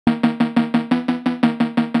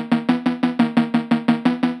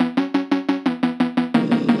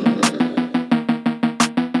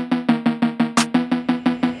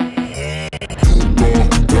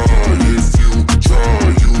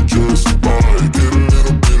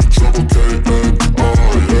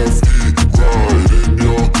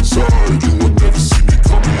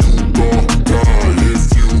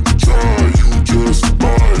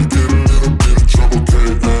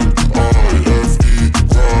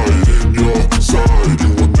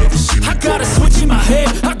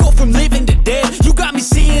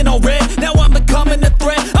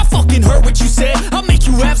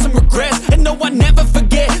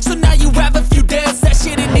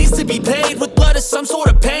some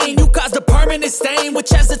sort of pain. You caused a permanent stain,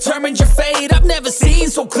 which has determined your fate. I've never seen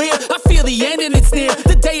so clear, I feel the end and it's near.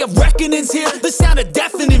 The day of reckoning's here, the sound of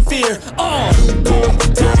deafening fear. You gon'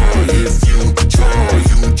 die if you try,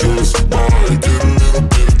 you just might get a little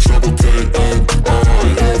bit of trouble,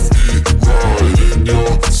 K-N-I-F-E, right in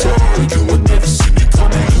your side. You would never see me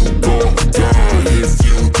coming. You gon' die if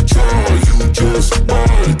you try, you just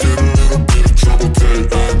might get a little bit of trouble,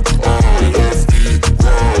 K-N-I-F-E,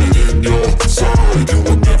 right in your side. You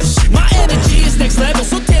would never see me My energy is next level,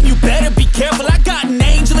 so damn you better be careful. I got an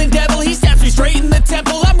angel and devil, he stabs me straight in the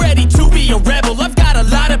temple. I'm ready to be a rebel, I've got a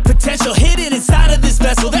lot of potential hidden inside of this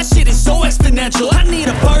vessel. That shit is so exponential. I need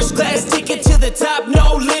a first class ticket to the top,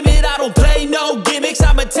 no limit. I don't play no gimmicks,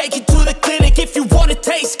 I'ma take you to the clinic. If you want a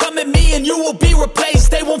taste, come at me and you will be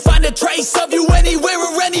replaced. They won't find a trace of you anywhere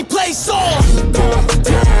or any place. You gon'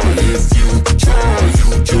 die if you try,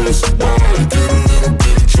 you just might get a little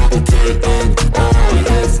bit of trouble, K-N-I-F-E,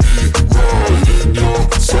 right in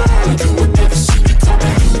your side. You would never see me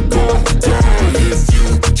coming. You gon' die if you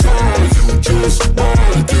try, you just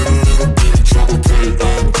might get a little bit of trouble,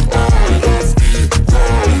 K-N-I-F-E,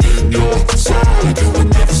 right in your side. You would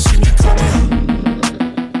never see me coming.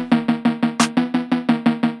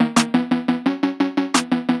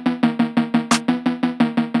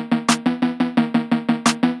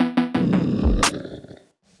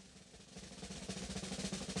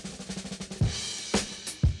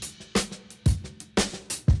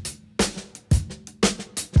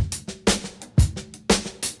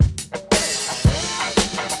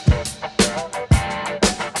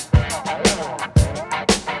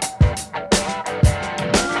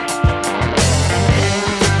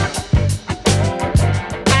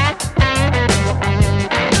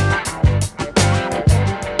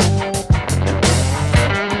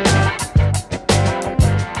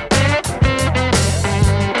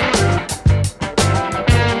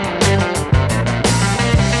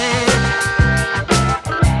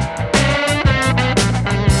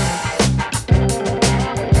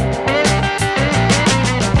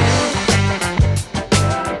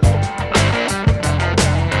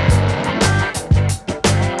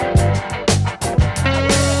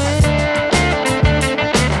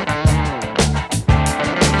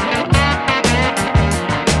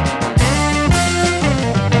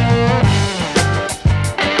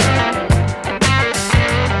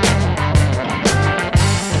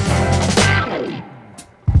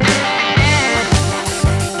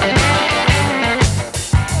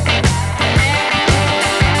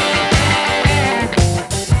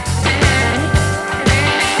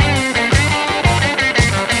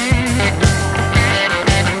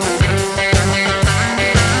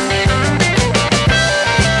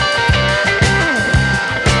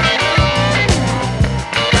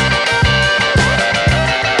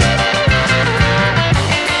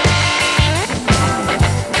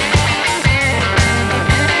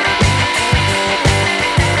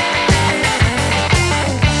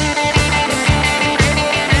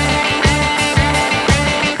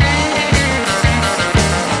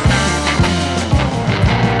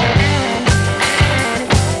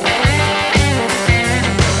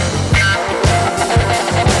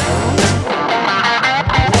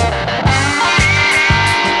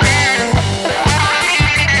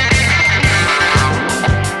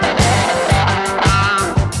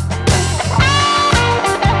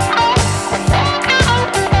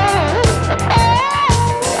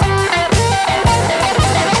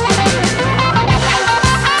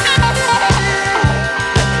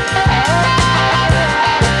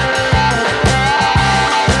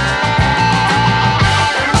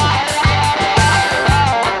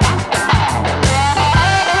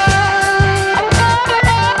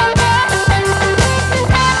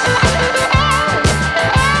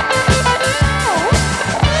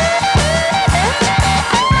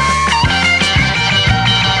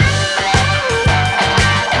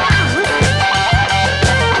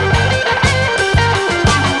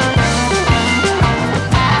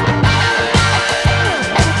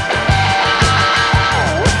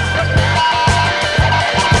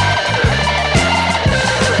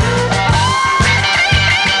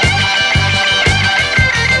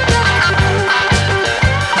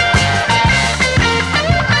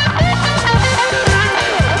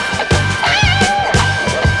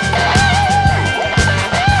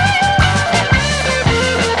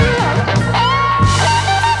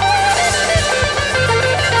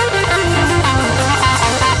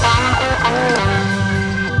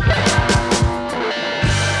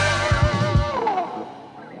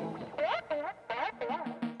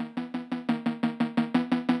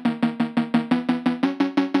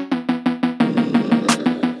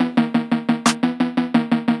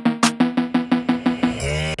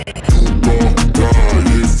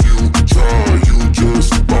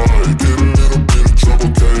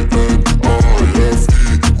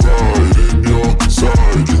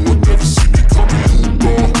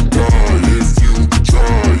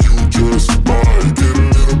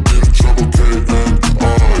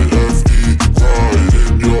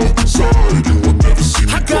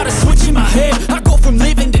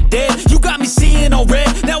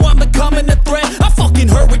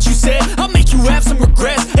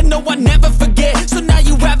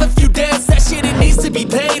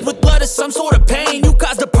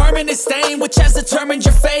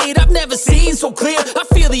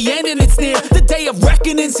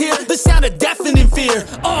 reckoning's here. The sound of deafening fear.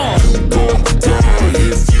 You gon' die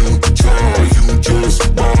if you try. You just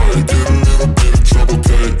might get a little bit of trouble.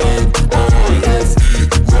 K-N-I-F-E,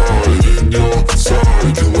 right in your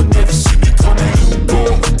side. You will never see me coming. You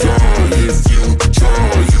gon' die if you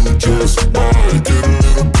try. You just might get a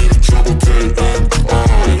little bit of trouble.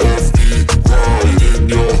 K-N-I-F-E, right in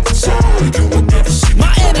your side. You will never see me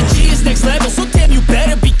My energy is next level, so damn you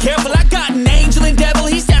better be careful. I got an angel and devil,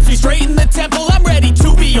 he snaps me straight in the temple. I'm ready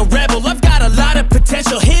to be a rebel, I've got a lot of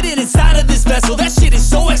potential hidden inside of this vessel. That shit is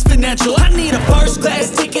so exponential. I need a first class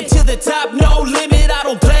ticket to the top, no limit. I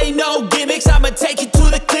don't play no gimmicks, I'ma take you to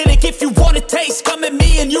the clinic. If you want a taste, come at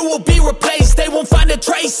me and you will be replaced. They won't find a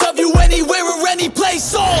trace of you anywhere